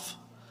out of?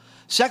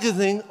 Second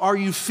thing, are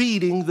you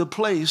feeding the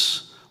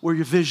place where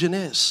your vision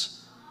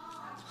is?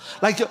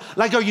 Like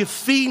are you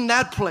feeding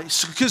that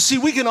place? Because see,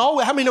 we can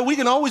always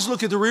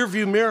look at the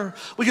rearview mirror.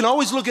 We can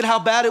always look at how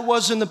bad it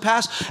was in the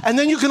past. And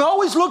then you can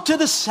always look to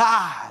the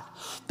side.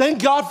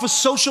 Thank God for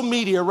social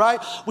media, right?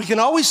 We can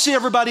always see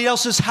everybody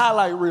else's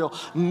highlight reel.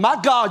 My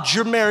God,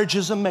 your marriage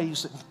is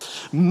amazing.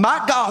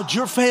 My God,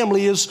 your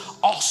family is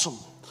awesome.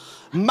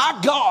 My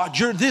God,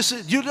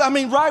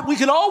 right? We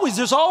can always,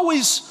 there's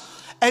always,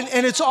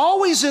 and it's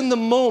always in the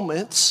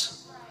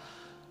moments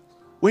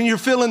when you're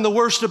feeling the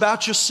worst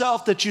about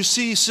yourself that you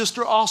see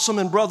Sister Awesome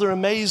and Brother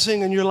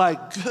Amazing, and you're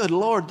like, good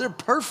Lord, they're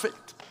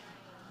perfect.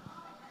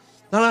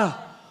 No.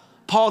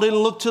 Paul didn't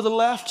look to the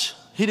left.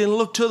 He didn't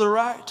look to the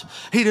right.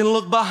 He didn't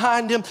look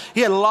behind him. He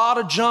had a lot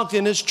of junk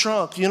in his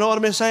trunk. You know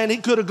what I'm saying? He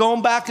could have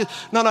gone back.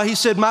 No, he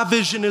said, my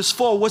vision is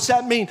full. What's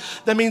that mean?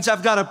 That means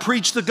I've got to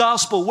preach the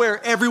gospel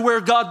everywhere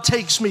God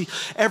takes me,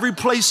 every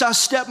place I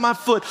step my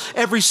foot,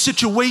 every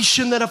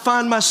situation that I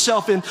find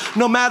myself in,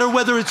 no matter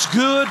whether it's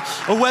good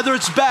or whether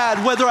it's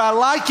bad, whether I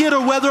like it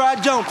or whether I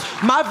don't.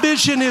 My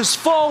vision is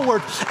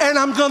forward, and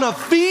I'm going to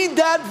feed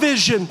that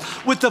vision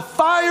with the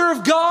fire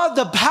of God,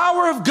 the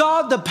power of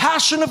God, the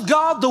passion of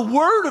God, the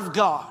word of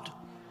God.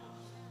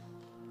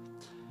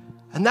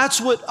 And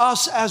that's what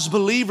us as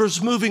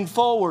believers moving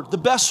forward, the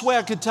best way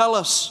I could tell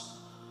us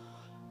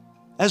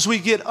as we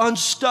get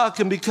unstuck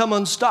and become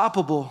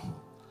unstoppable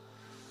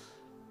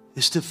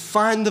is to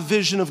find the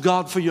vision of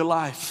God for your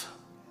life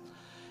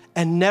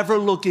and never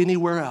look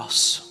anywhere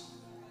else.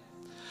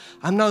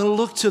 I'm not going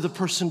to look to the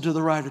person to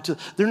the right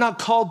they're not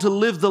called to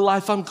live the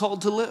life I'm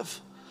called to live.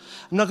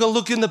 I'm not going to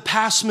look in the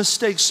past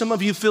mistakes. Some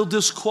of you feel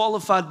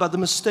disqualified by the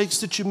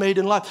mistakes that you made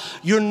in life.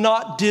 You're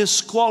not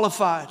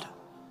disqualified.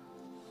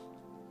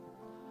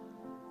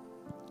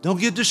 Don't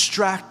get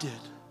distracted.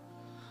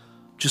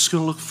 Just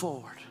going to look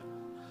forward.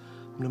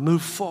 I'm going to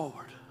move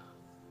forward.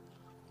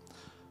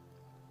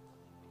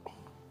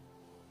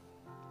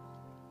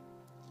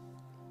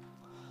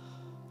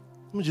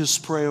 Let me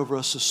just pray over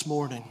us this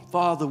morning.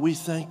 Father, we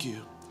thank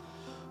you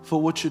for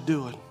what you're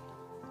doing.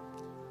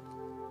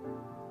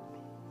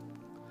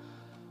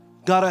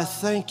 God, I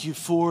thank you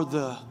for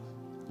the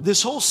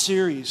This whole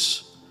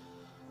series,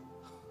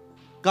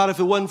 God, if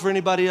it wasn't for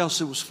anybody else,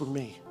 it was for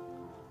me.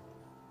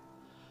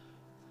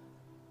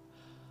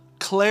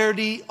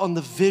 Clarity on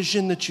the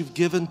vision that you've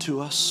given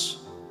to us.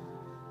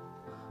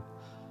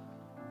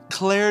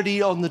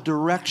 Clarity on the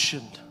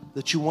direction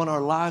that you want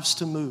our lives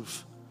to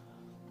move.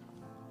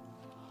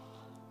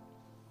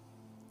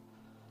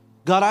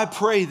 God, I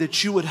pray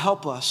that you would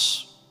help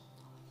us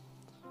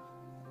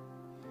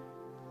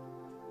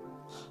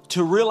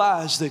to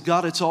realize that,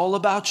 God, it's all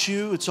about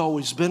you, it's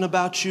always been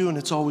about you, and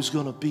it's always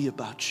going to be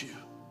about you.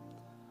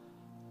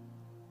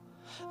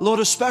 Lord,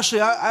 especially,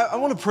 I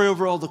want to pray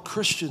over all the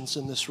Christians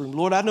in this room.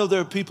 Lord, I know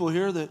there are people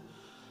here that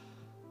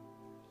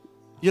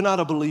you're not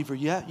a believer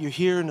yet. You're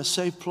here in a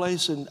safe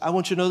place, and I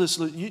want you to know this,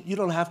 you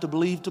don't have to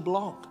believe to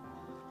belong.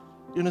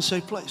 You're in a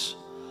safe place.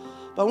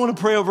 But I want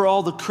to pray over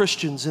all the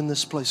Christians in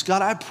this place.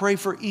 God, I pray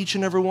for each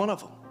and every one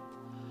of them.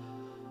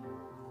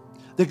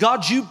 That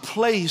God, you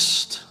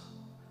placed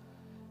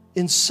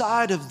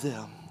inside of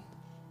them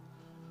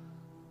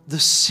the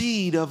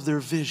seed of their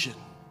vision,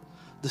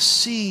 the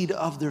seed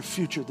of their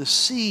future, the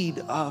seed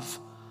of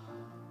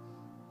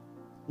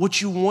what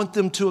you want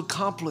them to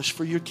accomplish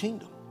for your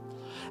kingdom.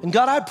 And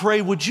God, I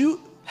pray, would you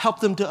help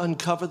them to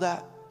uncover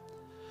that?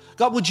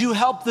 God, would you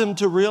help them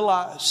to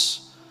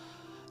realize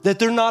that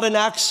they're not an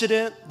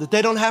accident, that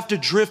they don't have to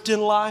drift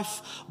in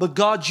life, but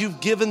God, you've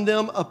given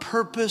them a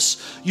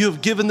purpose, you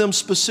have given them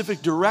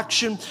specific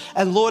direction,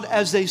 and Lord,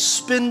 as they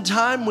spend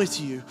time with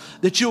you,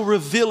 that you'll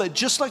reveal it,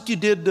 just like you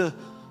did to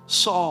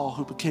Saul,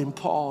 who became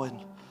Paul,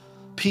 and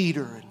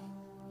Peter. And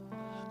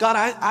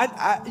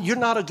God, you're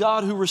not a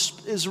God who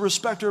is a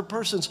respecter of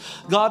persons.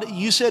 God,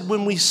 you said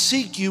when we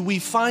seek you, we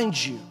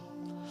find you.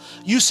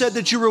 You said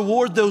that you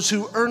reward those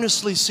who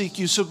earnestly seek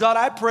you. So God,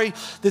 I pray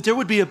that there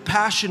would be a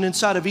passion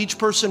inside of each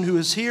person who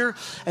is here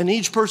and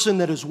each person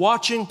that is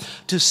watching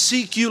to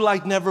seek you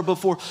like never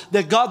before.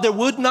 That God, there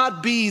would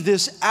not be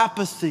this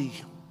apathy,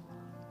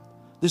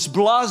 this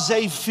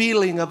blasé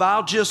feeling of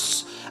I'll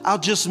just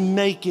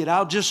make it,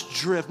 I'll just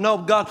drift. No,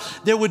 God,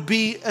 there would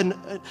be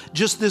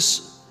just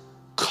this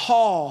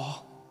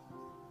call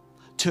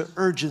to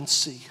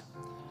urgency.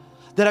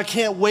 That I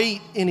can't wait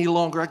any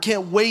longer. I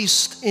can't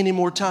waste any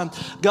more time.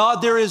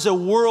 God, there is a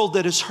world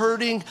that is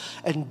hurting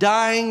and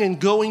dying and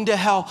going to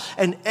hell.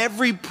 And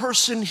every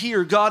person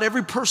here, God,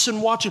 every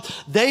person watching,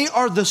 they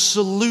are the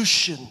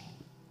solution.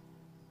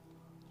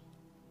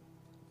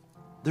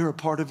 They're a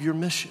part of your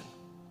mission.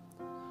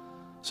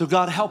 So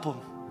God, help them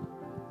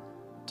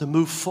to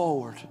move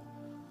forward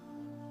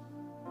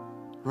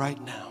right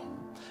now.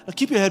 Now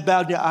keep your head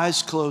bowed and your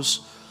eyes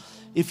closed.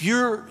 If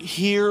you're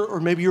here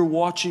or maybe you're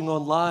watching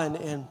online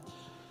and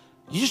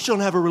you just don't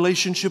have a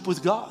relationship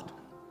with God,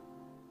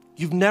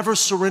 you've never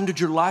surrendered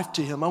your life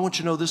to Him, I want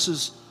you to know this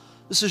is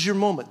your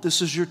moment.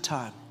 This is your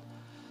time.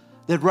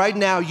 That right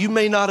now you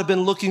may not have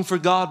been looking for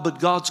God, but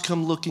God's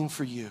come looking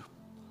for you.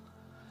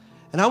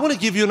 And I want to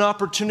give you an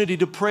opportunity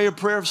to pray a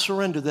prayer of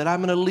surrender that I'm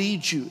going to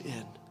lead you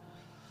in.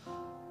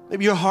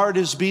 Maybe your heart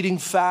is beating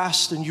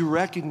fast and you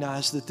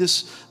recognize that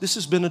this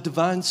has been a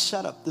divine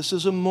setup. This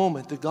is a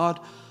moment that God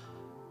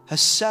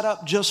has set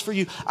up just for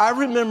you. I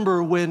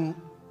remember when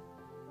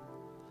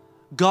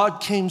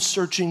God came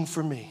searching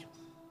for me.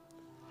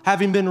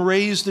 Having been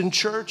raised in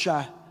church,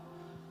 I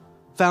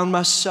found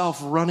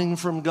myself running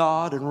from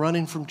God and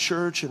running from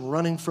church and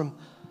running from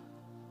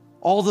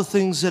all the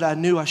things that I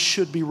knew I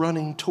should be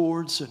running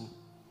towards, and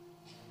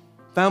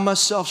found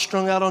myself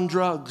strung out on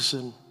drugs.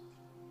 And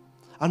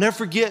I'll never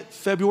forget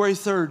February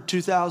 7th,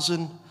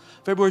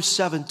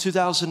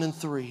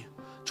 2003,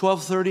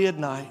 12:30 at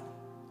night.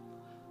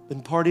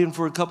 Been partying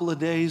for a couple of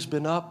days,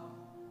 been up.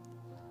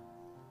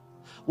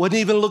 Wasn't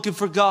even looking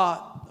for God.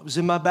 I was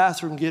in my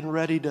bathroom getting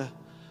ready to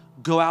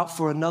go out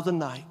for another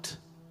night.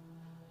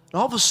 And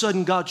all of a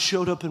sudden, God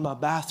showed up in my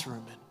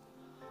bathroom. And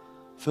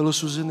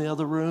Phyllis was in the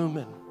other room.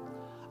 And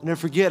I'll never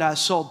forget, I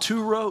saw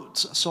two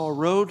roads. I saw a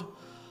road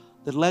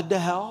that led to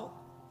hell,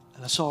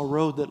 and I saw a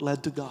road that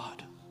led to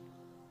God.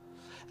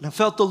 And I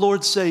felt the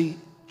Lord say,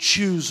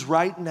 choose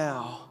right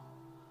now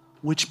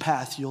which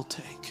path you'll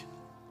take.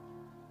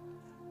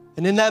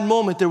 And in that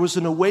moment, there was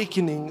an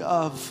awakening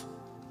of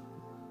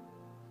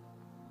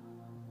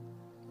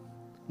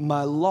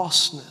my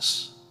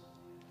lostness.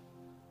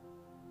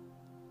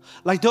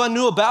 Like, though I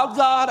knew about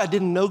God, I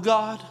didn't know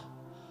God.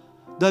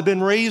 Though I'd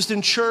been raised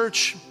in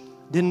church,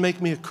 didn't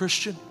make me a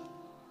Christian.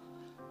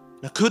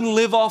 I couldn't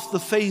live off the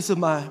faith of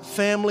my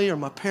family or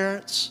my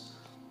parents,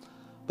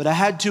 but I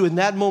had to, in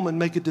that moment,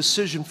 make a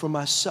decision for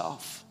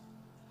myself.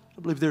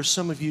 I believe there's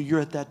some of you, you're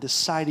at that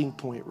deciding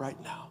point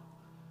right now.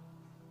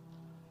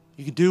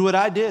 You could do what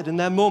I did. In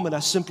that moment, I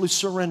simply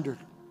surrendered.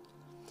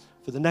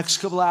 For the next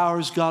couple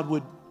hours, God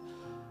would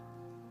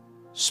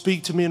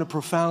speak to me in a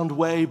profound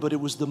way, but it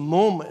was the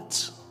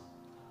moment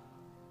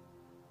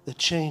that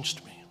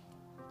changed me.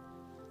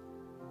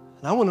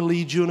 And I want to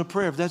lead you in a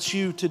prayer. If that's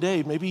you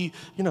today, maybe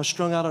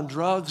strung out on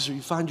drugs, or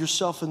you find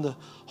yourself in the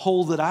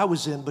hole that I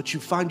was in, but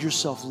you find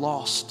yourself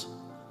lost,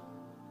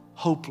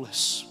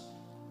 hopeless,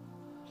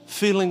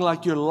 feeling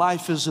like your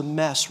life is a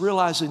mess,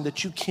 realizing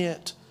that you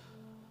can't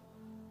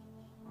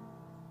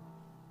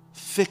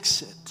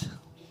fix it.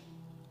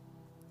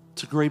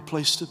 It's a great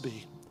place to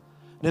be.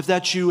 And if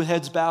that's you,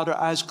 heads bowed or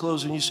eyes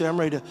closed, and you say, I'm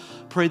ready to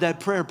pray that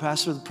prayer,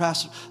 Pastor,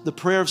 the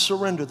prayer of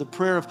surrender, the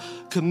prayer of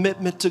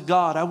commitment to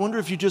God. I wonder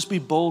if you just be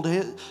bold.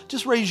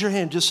 Just raise your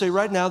hand. Just say,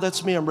 right now,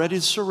 that's me. I'm ready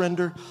to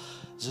surrender.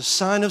 It's a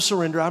sign of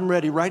surrender. I'm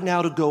ready right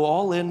now to go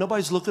all in.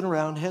 Nobody's looking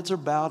around. Heads are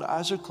bowed.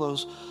 Eyes are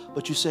closed.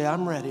 But you say,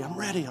 I'm ready. I'm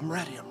ready. I'm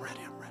ready. I'm ready.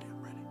 I'm ready.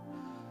 I'm ready.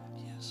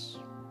 Yes.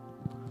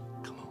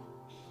 Come on.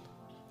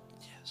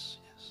 Yes.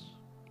 Yes.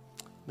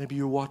 Maybe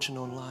you're watching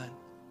online.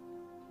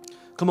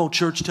 Come on,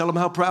 church. Tell them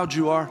how proud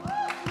you are.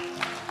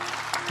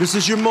 This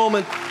is your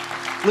moment.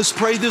 Let's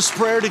pray this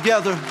prayer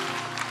together.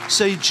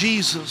 Say,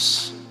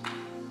 Jesus,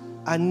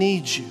 I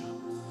need you.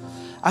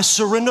 I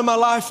surrender my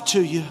life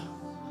to you.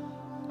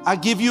 I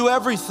give you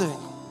everything.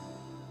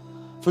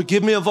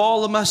 Forgive me of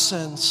all of my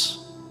sins.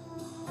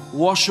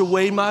 Wash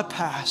away my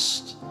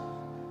past.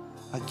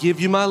 I give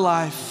you my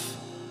life.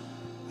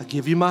 I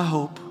give you my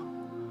hope.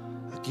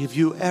 I give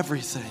you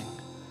everything.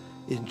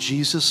 In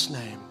Jesus'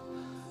 name.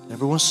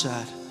 Everyone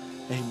said,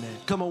 amen.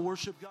 Come on,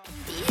 worship God.